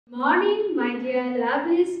Morning, my dear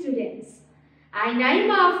lovely students. I am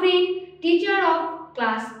Afreen, teacher of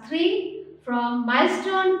class 3 from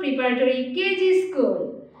Milestone Preparatory KG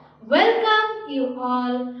School. Welcome you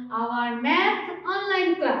all our math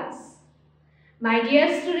online class. My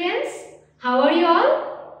dear students, how are you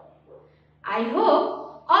all? I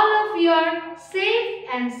hope all of you are safe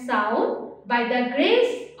and sound by the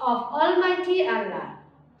grace of Almighty Allah.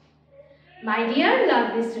 My dear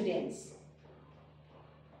lovely students,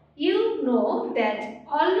 you know that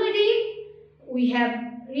already we have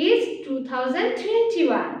reached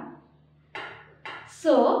 2021.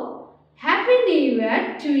 So, Happy New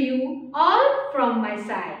Year to you all from my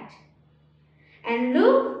side. And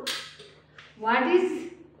look, what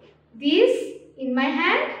is this in my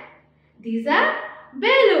hand? These are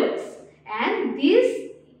balloons, and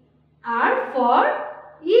these are for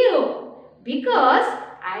you, because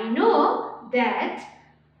I know that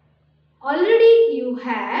already you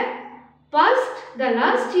have passed the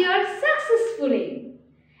last year successfully,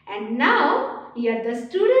 and now you are the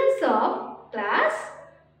students of class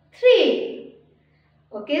 3.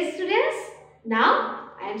 Okay students,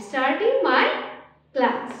 now I am starting my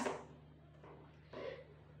class.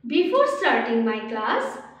 Before starting my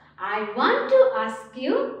class, I want to ask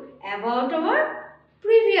you about our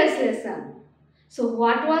previous lesson. So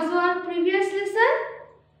what was our previous lesson?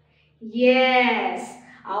 Yes,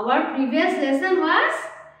 our previous lesson was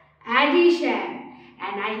addition,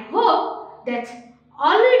 and I hope that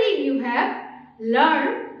already you have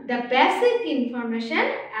learned the basic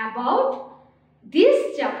information about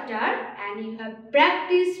this chapter and you have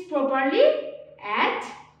practiced properly at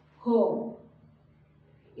home.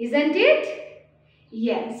 Isn't it?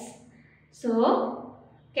 Yes. So,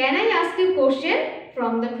 can I ask you a question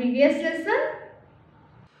from the previous lesson?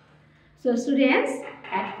 So students,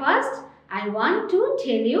 at first I want to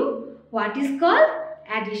tell you what is called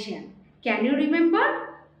addition. Can you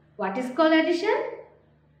remember what is called addition?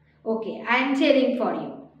 Okay, I am telling for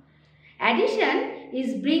you. Addition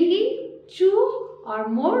is bringing two or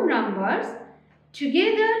more numbers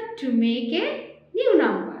together to make a new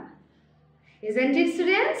number. Isn't it,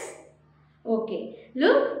 students? Okay,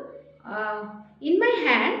 look, in my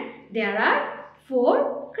hand there are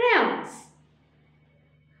 4 crayons.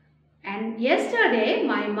 And yesterday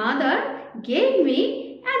my mother gave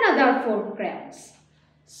me another 4 crayons.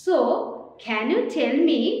 So, can you tell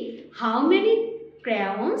me how many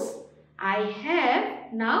crayons I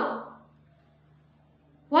have now?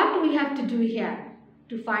 What we have to do here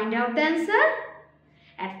to find out the answer?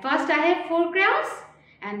 At first I have 4 crayons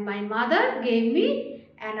and my mother gave me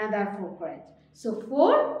another 4 crayons. So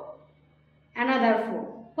 4, another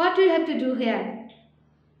 4. What do we have to do here?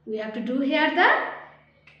 We have to do here the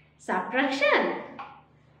subtraction.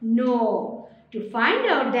 No. To find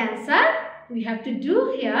out the answer, we have to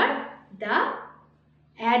do here the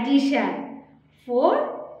addition.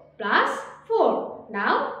 4 plus 4.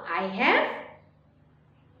 Now I have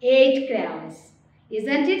 8 crayons.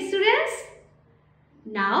 Isn't it, students?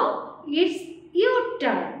 Now it's your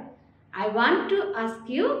turn. I want to ask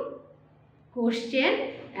you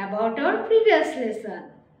question about our previous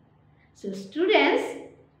lesson. So students,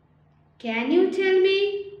 can you tell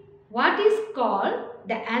me what is called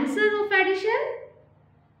the answer of addition?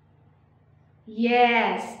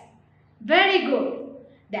 Yes, very good.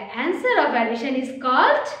 The answer of addition is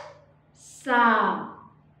called sum.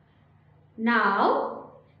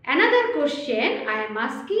 Now, another question I am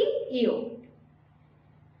asking you.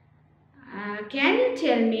 Can you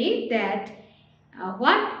tell me that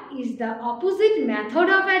what is the opposite method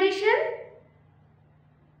of addition?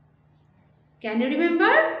 Can you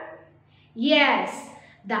remember? Yes,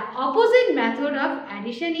 the opposite method of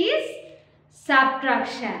addition is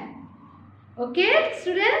subtraction. Okay,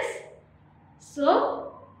 students?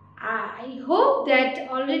 So, I hope that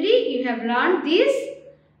already you have learned this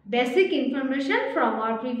basic information from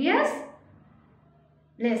our previous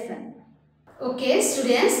lesson. Okay,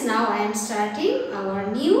 students, now I am starting our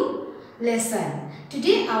new lesson.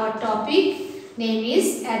 Today our topic name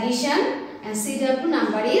is addition and CW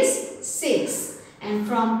number is 6. And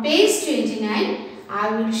from page 29,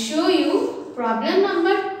 I will show you problem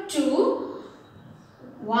number 2,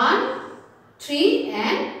 1, 3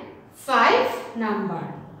 and 5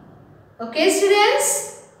 number. Okay,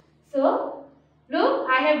 students? So, look,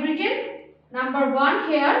 I have written number 1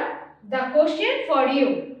 here, the question for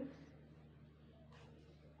you.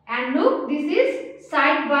 And look, this is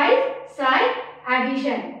side by side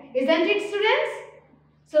addition. Isn't it, students?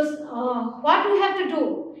 So, what we have to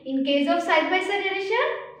do? In case of side by side addition,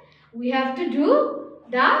 we have to do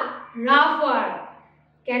the rough work.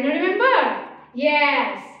 Can you remember?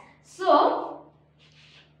 Yes. So,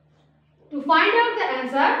 To find out the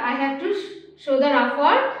answer, I have to show the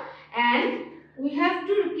rougher, and we have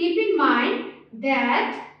to keep in mind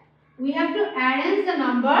that we have to arrange the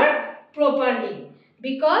number properly,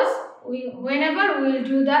 because whenever we will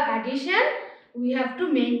do the addition, we have to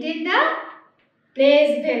maintain the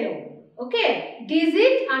place value. Okay,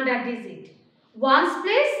 digit under digit, ones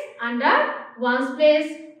place under ones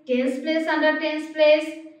place, tens place under tens place.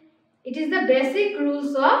 It is the basic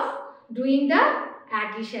rules of doing the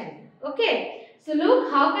addition. Okay, so look,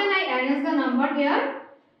 how can I arrange the number here?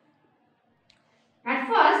 At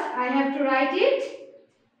first, I have to write it.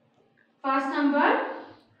 First number.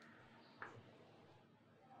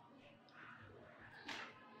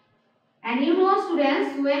 And you know,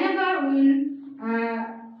 students, whenever we will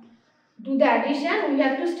do the addition, we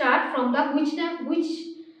have to start from the which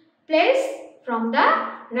place? From the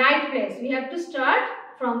right place. We have to start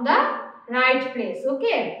from the right place.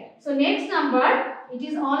 Okay. So next number, it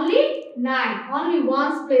is only 9. Only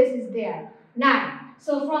one's place is there. 9.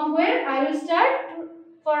 So from where I will start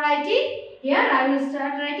for writing? Here I will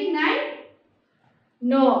start writing 9.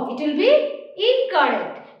 No, it will be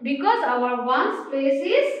incorrect, because our one's place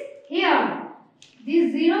is here.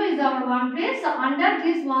 This 0 is our one place. So under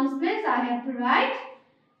this one's place I have to write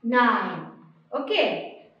 9. Okay.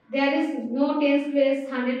 There is no tens place,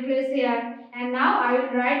 100 place here. And now I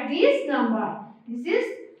will write this number. This is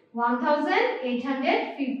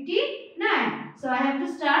 1859. So I have to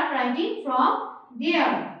start writing from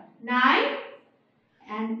there. 9.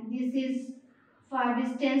 And this is 5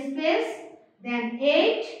 is tens place. Then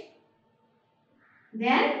 8.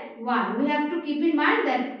 Then 1. We have to keep in mind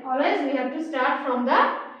that always we have to start from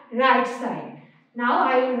the right side. Now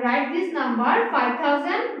I will write this number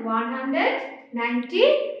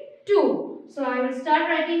 5192. So I will start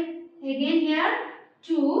writing again here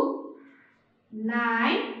 2,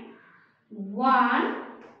 9, 1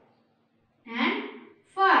 and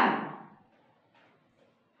 5.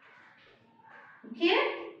 Okay.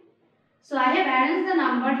 So I have arranged the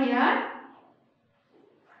number here.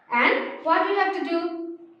 And what we have to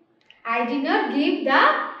do? I did not give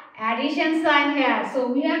the addition sign here.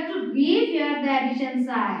 So we have to give here the addition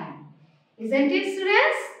sign. Isn't it,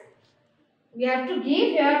 students? We have to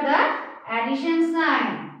give here the addition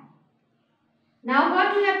sign. Now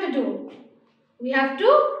what we have to do? We have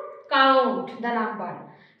to count the number.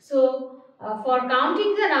 So for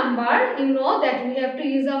counting the number, you know that we have to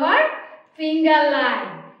use our finger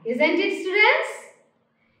line. Isn't it, students?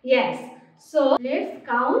 Yes. So let's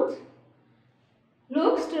count.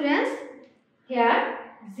 Look, students, here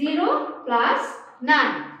 0 plus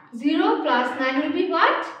 9. 0 plus 9 will be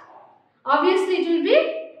what? Obviously it will be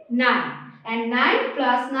 9. And 9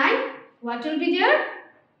 plus 9, what will be there?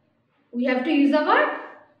 We have to use our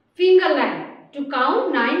finger line to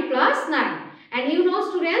count 9 plus 9. And you know,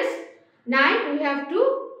 students, 9 we have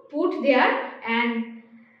to put there, and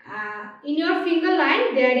in your finger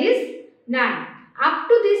line there is 9. Up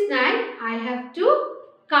to this 9 I have to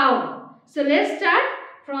count. So let's start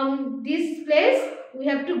from this place. We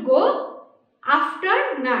have to go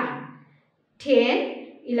after 9. 10,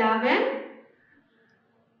 11,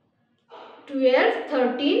 12,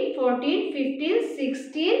 13, 14, 15,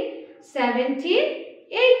 16, 17,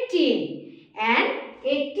 18. And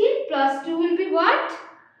 18 plus 2 will be what?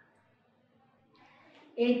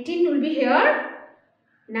 18 will be here.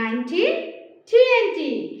 19,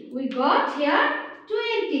 20. We got here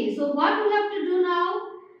 20. So what we have to do now?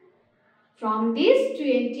 From this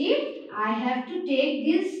 20, I have to take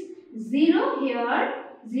this 0 here.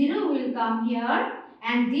 0 will come here.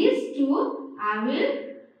 And these 2 I will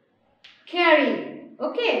carry.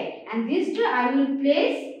 Okay. And these 2 I will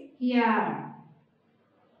place here.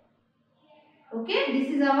 Okay. This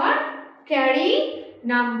is our carrying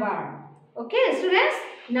number. Okay, students.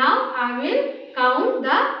 Now I will count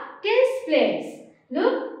the tens place.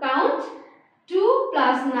 Look, count 2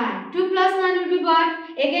 plus 9. 2 plus 9 will be what?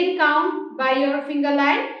 Again count by your finger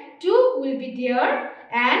line. 2 will be there,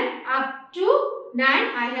 and up to 9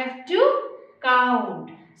 I have to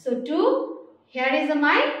count. So 2, here is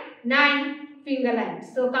my 9 finger line.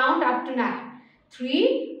 So count up to 9.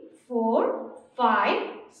 3, 4, 5,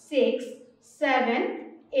 6,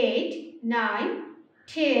 7, 8, 9,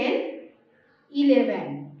 10,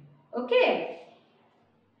 11. Okay.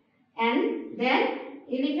 And then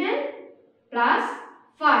 11 plus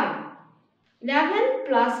 5. 11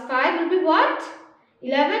 plus 5 will be what?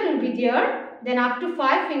 11 will be there. Then up to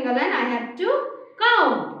 5 finger line I have to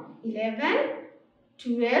count. 11,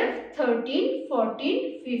 12, 13,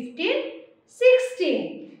 14, 15,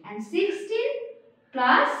 16. And 16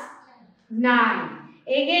 plus 9.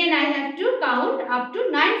 Again I have to count up to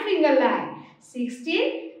 9 finger line.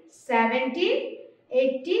 16, 17, 17,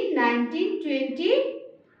 18, 19, 20,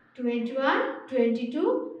 21,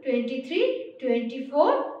 22, 23,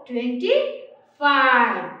 24,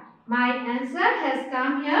 25. My answer has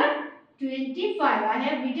come here 25. I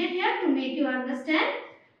have written here to make you understand.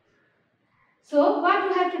 So what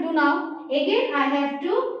you have to do now? Again I have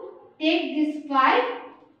to take this 5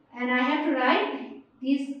 and I have to write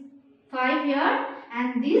these 5 here,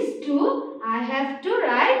 and these 2 I have to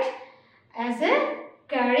write as a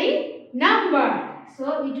carry number.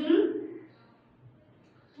 So it will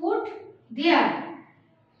put there.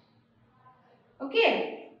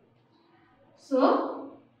 Okay.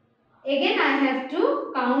 So again I have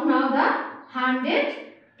to count now the 100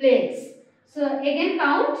 place. So again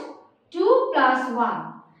count 2 plus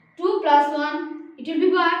 1. 2 plus 1, it will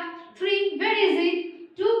be what? 3. Very easy.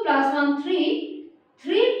 2 plus 1, 3.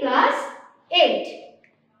 3 plus 8.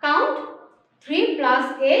 Count 3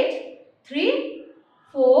 plus 8. 3,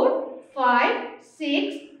 4, 5,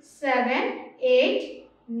 6, 7, 8,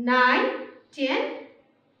 9, 10,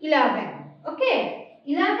 11. Okay.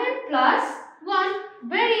 11 plus 1.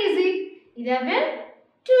 Very easy. 11,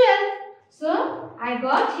 12. So I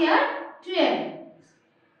got here 12.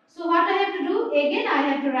 So what I have to do? Again I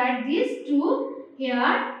have to write these 2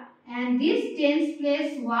 here, and this tens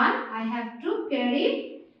place 1 I have to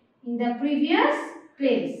carry in the previous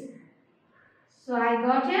place. So I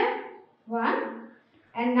got here 1,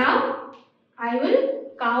 and now I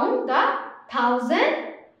will count the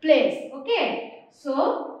 1000 place. Okay.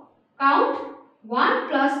 So count 1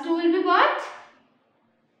 plus 2 will be what?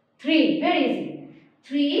 3. Very easy.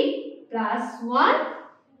 3 plus 1,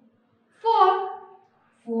 4.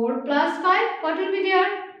 4 plus 5, what will be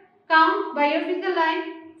there? Count by your finger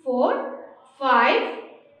line. 4, 5,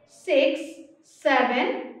 6,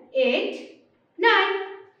 7, 8, 9.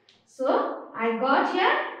 So I got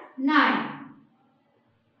here 9.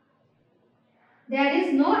 There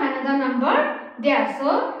is no another number there.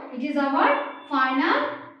 So it is our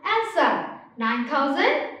final answer.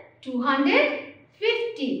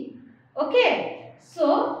 9250. Okay.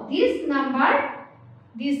 So this number,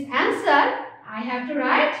 this answer I have to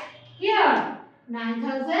write here.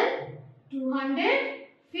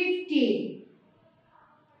 9250.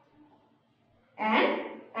 And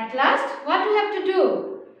at last what we have to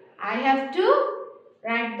do? I have to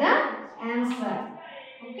write the answer.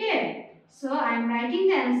 Okay. So I am writing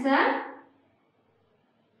the answer.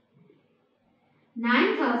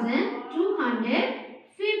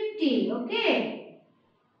 9250. Okay.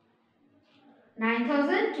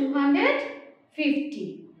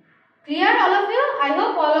 9250. Clear all of you? I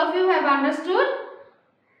hope all of you have understood.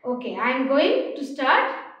 Okay, I am going to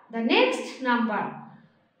start the next number.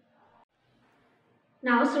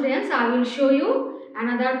 Now students, I will show you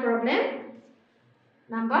another problem.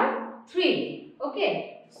 Number 3.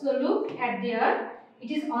 Okay, so look at there. It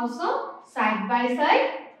is also side by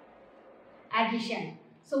side addition.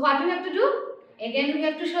 So what we have to do? Again we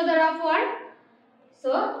have to show the rough work.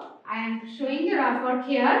 So I am showing the rough work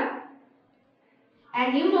here.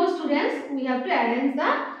 And you know students, we have to arrange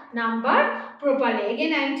the number properly.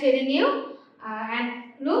 Again I am telling you,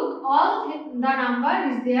 and look, all the number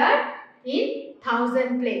is there in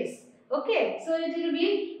 1000 place. Okay, so it will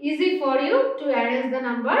be easy for you to arrange the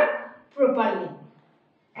number properly.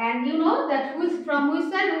 And you know that from which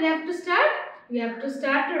side we have to start? We have to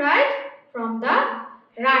start to write from the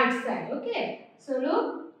right side. Okay, so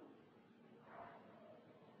look.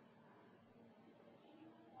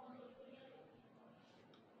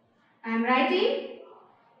 I am writing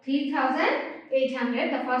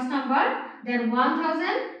 3800, the first number, then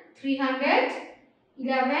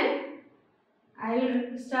 1311. I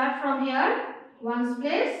will start from here, ones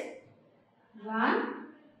place, 1,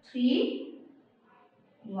 3,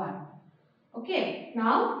 1. Okay,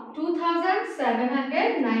 now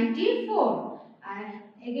 2794.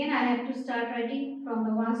 Again I have to start writing from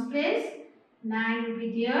the ones place, 9 will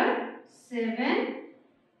be there, 7,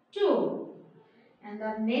 2. And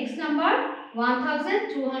the next number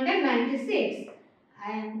 1296.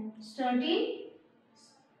 I am starting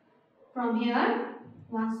from here.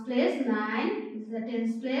 Ones place, 9 is the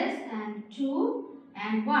tens place, and 2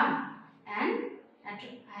 and 1. And I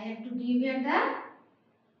have to give here the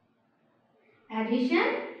addition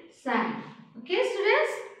sign. Okay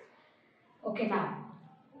students? Okay, now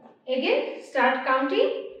again start counting.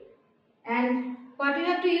 And what we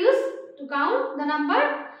have to use to count the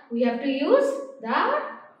number? We have to use the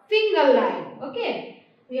finger line. Okay,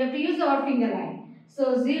 we have to use our finger line.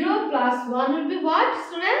 So 0 plus 1 will be what,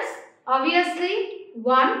 students? Obviously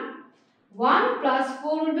 1. 1 plus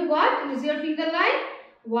 4 will be what? Use your finger line.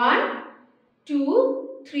 1,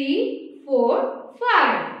 2, 3, 4,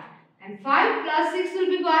 5. And And 5 plus 6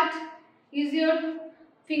 will be what? Use your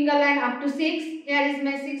finger line up to 6. Here is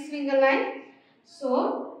my 6 finger line.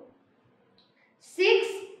 So 6,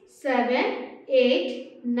 7,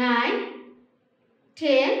 8, 9,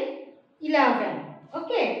 10, 11.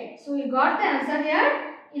 Okay. So we got the answer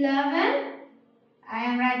here. 11. I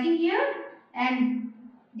am writing here. And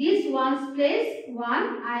this one's place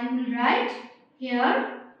 1 I will write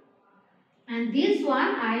here. And this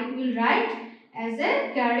one I will write as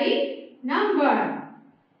a carry number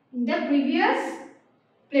in the previous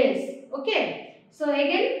place. Okay. So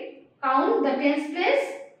again count the tens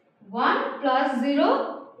place. 1 plus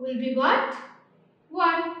 0 will be what?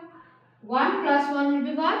 1. 1 plus 1 will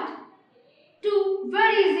be what? 2.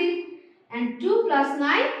 Very easy. And 2 plus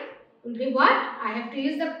 9 will be what? I have to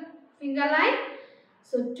use the finger line.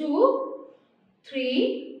 So 2,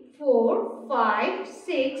 3, 4, 5,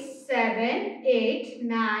 6, 7, 8,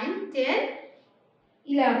 9, 10,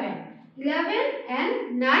 11. 11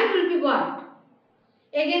 and 9 will be what?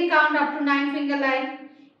 Again count up to 9 finger line.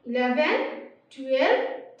 11, 12,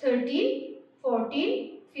 13,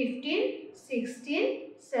 14, 15,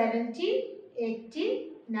 16, 17, 18,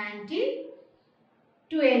 19,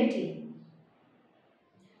 20.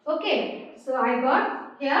 Okay, so I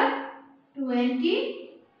got here 20,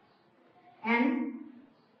 and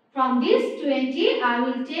from this 20 I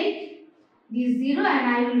will take this 0 and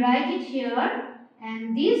I will write it here,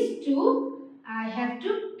 and these 2 I have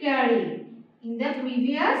to carry in the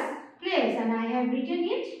previous place and I have written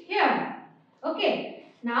it here. Okay,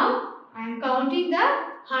 now I am counting the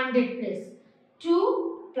 100 place.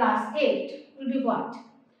 2 plus 8 will be what?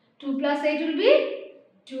 2 plus 8 will be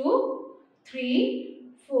 2, 3,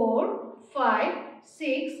 4, 5,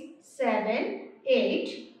 6, 7,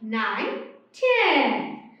 8, 9,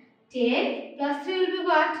 10. 10 plus 3 will be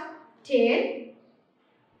what? 10,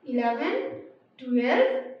 11,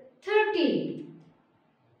 12, 13.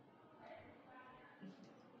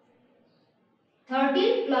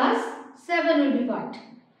 13 plus 7 will be what?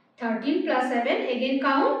 13 plus 7, again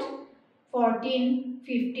count. 14,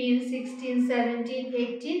 15, 16, 17,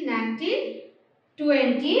 18, 19,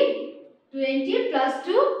 20. 20 plus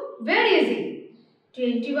 2, very easy.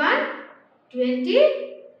 21,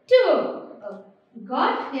 22.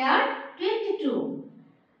 Got here 22.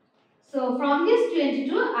 So from this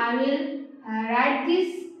 22, I will write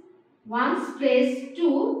this ones place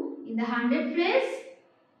 2 in the 100 place.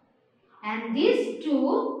 And these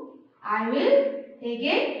 2 I will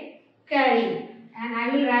again carry. And I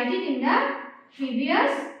will write it in the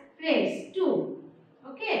previous place 2.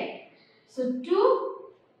 Okay. So 2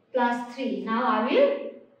 plus 3. Now I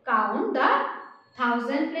will count the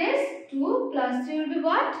 1000 place. 2 plus 3 will be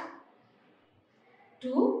what?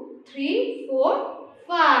 2, 3, 4,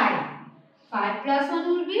 5. 5 plus 1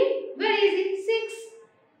 will be very easy.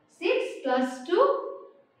 6. 6 plus 2,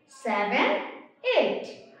 7,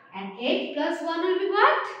 8. And 8 plus 1 will be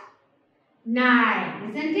what? 9.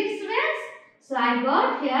 Isn't it, students? So I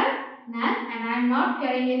got here 9 and I am not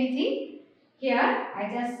carrying anything. Here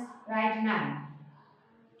I just write 9.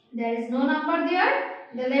 There is no number there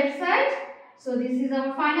on the left side. So this is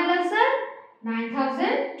our final answer,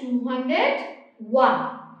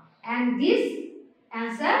 9201. And this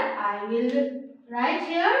answer I will write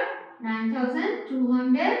here,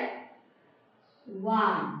 9201.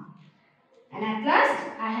 And at last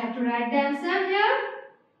I have to write the answer here.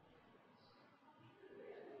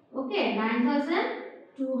 Okay,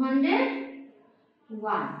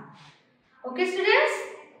 9201. Okay, students,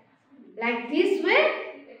 like this way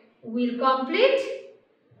we'll complete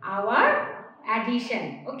our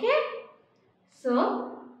addition. Okay,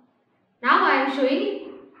 so now I am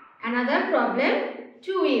showing another problem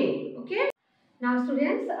to you. Okay, now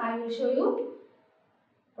students, I will show you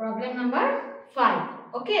problem number 5.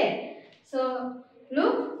 Okay, so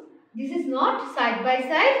look, this is not side by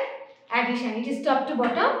side addition, it is top to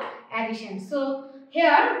bottom addition. So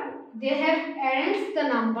here they have arranged the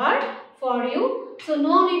number for you, so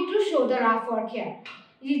no need to show the rough work here.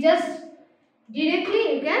 You just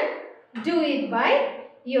directly you can do it by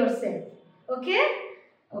yourself. Okay,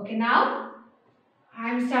 okay, now I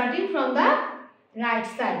am starting from the right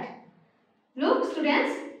side. Look,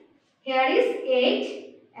 students, here is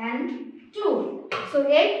 8 and 2. So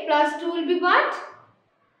 8 plus 2 will be what?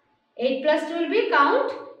 8 plus 2 will be,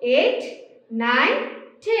 count, 8, 9,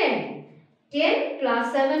 10. 10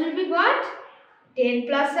 plus 7 will be what? 10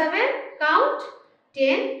 plus 7, count,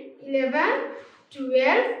 10, 11,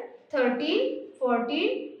 12, 13,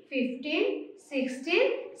 14, 15,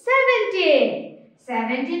 16, 17.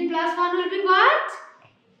 17 plus 1 will be what?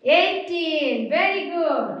 18. Very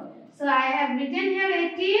good. So I have written here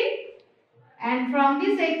 18 And from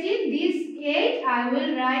this 18, this 8 I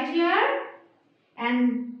will write here,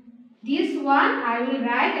 and this one I will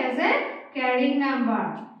write as a carrying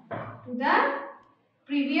number to the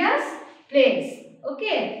previous place.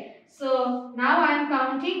 Okay. So now I am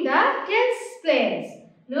counting the tens place.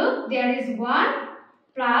 Look, there is 1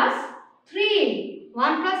 plus 3.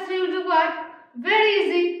 1 plus 3 will be what? Very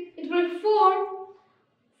easy. It will be 4.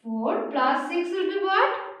 4 plus 6 will be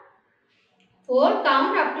what? 4.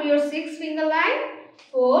 Count up to your 6 finger line.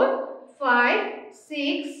 4, 5,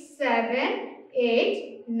 6, 7,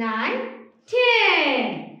 8, 9,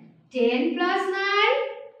 10. 10 plus 9.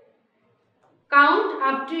 Count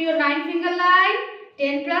up to your 9 finger line.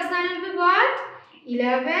 10 plus 9 will be what?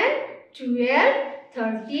 11, 12,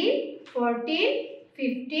 13, 14,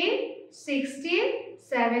 15, 16,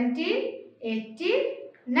 17, 18,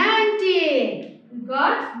 19. We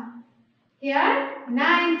got here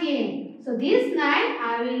 19. So this 9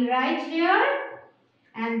 I will write here,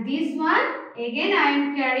 and this one again I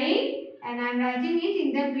am carrying and I am writing it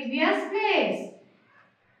in the previous place.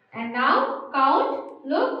 And now count.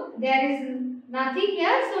 Look, there is nothing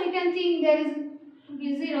here, so you can think there is to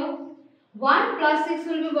be 0. 1 plus 6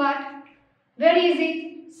 will be what? Very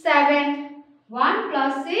easy. 7. 1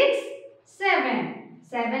 plus 6, 7.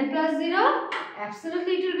 7 plus 0,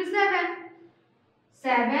 absolutely it will be 7.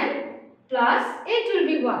 7 plus 8 will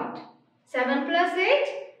be what? 7 plus 8,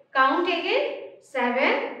 count again.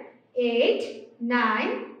 7, 8,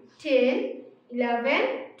 9, 10,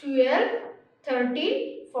 11, 12,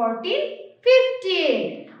 13, 14,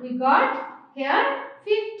 15. We got here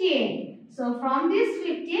 15. So from this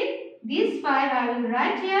 15, this 5 I will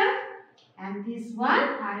write here, and this one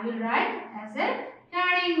I will write as a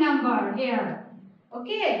carrying number here.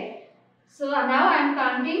 Okay. So now I am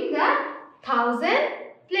counting the thousand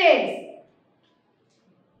place.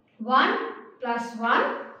 1 plus 1,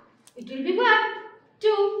 it will be what?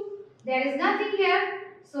 2. There is nothing here.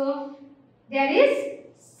 So there is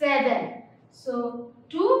 7. So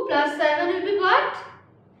 2 plus 7 will be what?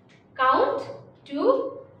 Count.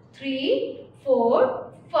 2, 3,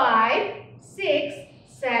 4, 5, 6,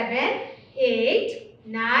 7, 8,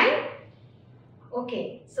 9.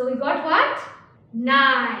 Okay. So we got what?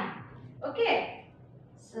 9. Okay.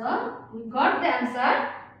 So we got the answer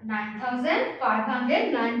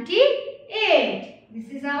 9598. This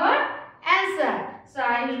is our answer. So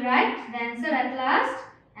I will write the answer at last.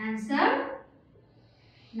 Answer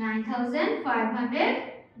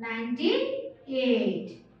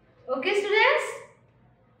 9598. Okay, students?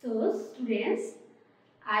 So students,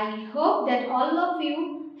 I hope that all of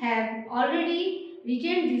you have already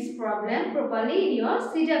written this problem properly in your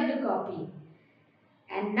CW copy.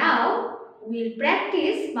 And now we will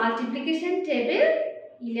practice multiplication table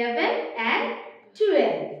 11 and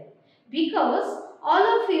 12. Because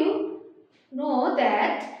all of you know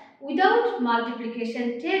that without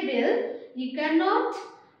multiplication table, you cannot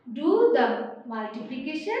do the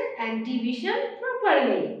multiplication and division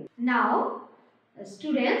properly. Now,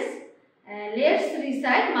 students, let's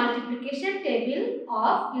recite multiplication table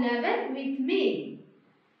of 11 with me.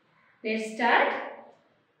 Let's start.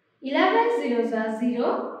 11 zeros are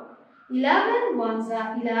 0, 11 ones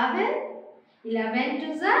are 11, 11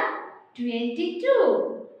 twos are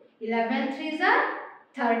 22, 11 threes are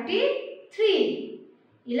 33,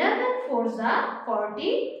 11 fours are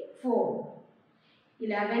 44,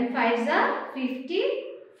 11 fives are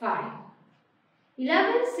 55,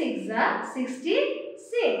 11 sixes are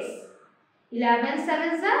 66, 11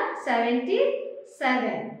 sevens are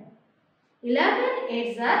 77, 11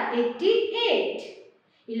 eights are 88,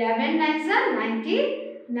 11 nines are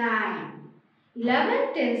 99,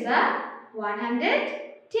 11 tens are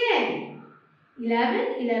 110,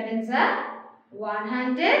 11 elevens are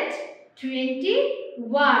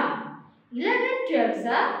 121, 11 twelves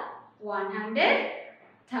are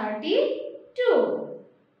 132.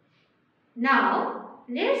 Now,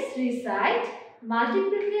 let's recite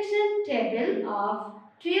multiplication table of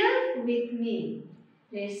 12 with me.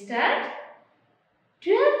 Let's start.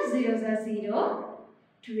 12 zeros are 0,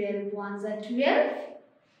 12 ones are 12,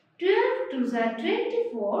 12 twos are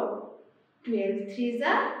 24, 12 threes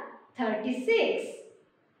are 36,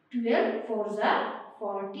 12 fours are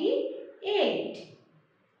 48,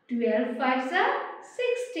 12 fives are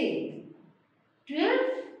 60, 12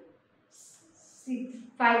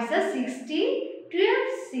 fives are 60, 12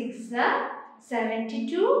 sixes are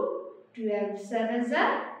 72, 12 sevens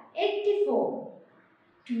are 84,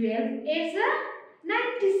 12 eights are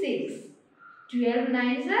 96, 12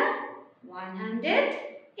 nines are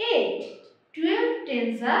 108, 12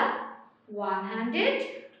 tens are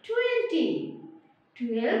 120,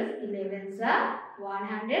 12 elevens are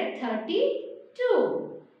 132,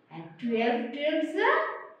 2. And 12 12s are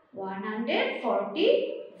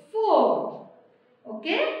 144.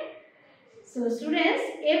 Okay. So students,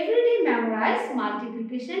 every day memorize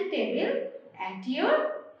multiplication table at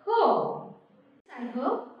your home. I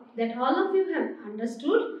hope that all of you have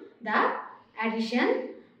understood the addition,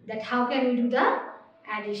 that how can we do the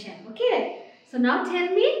addition. Okay. So now tell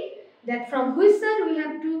me that from which side we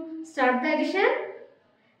have to start the addition?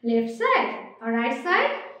 Left side or right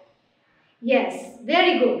side? Yes,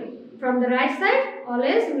 very good. From the right side,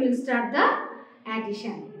 always we will start the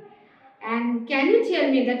addition. And can you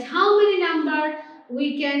tell me that how many number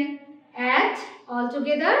we can add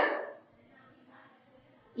altogether?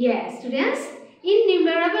 Yes, students,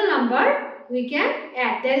 innumerable number we can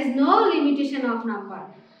add. There is no limitation of number.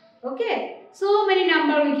 Okay, so many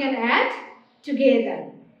number we can add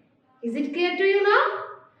together. Is it clear to you now?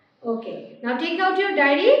 Okay, now take out your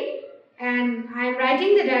diary and I am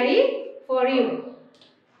writing the diary for you.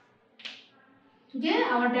 Today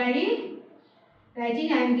our diary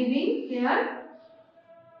writing I am giving here,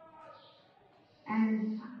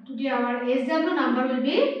 and today our SW number will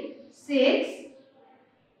be 6.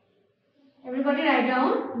 Everybody write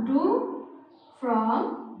down, do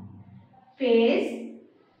from page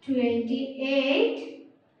 28,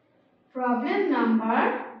 problem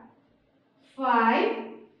number 5,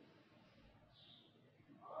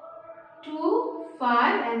 2,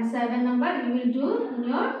 5 and 7 number you will do in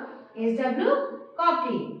your SW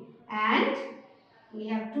copy, and we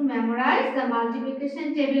have to memorize the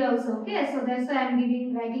multiplication table also. Okay, so that's why I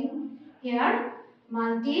am writing here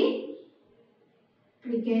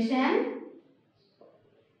multiplication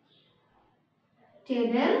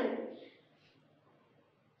table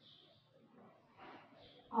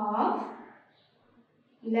of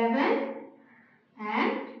 11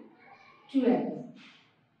 and 12.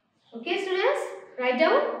 Okay students, write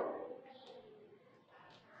down.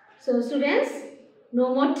 So students,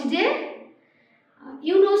 no more today.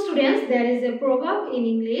 You know students, there is a proverb in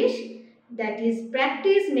English that is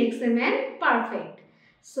practice makes a man perfect.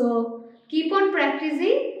 So keep on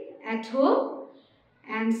practicing at home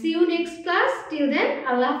and see you next class. Till then,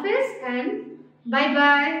 Allah Hafiz and bye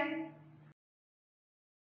bye.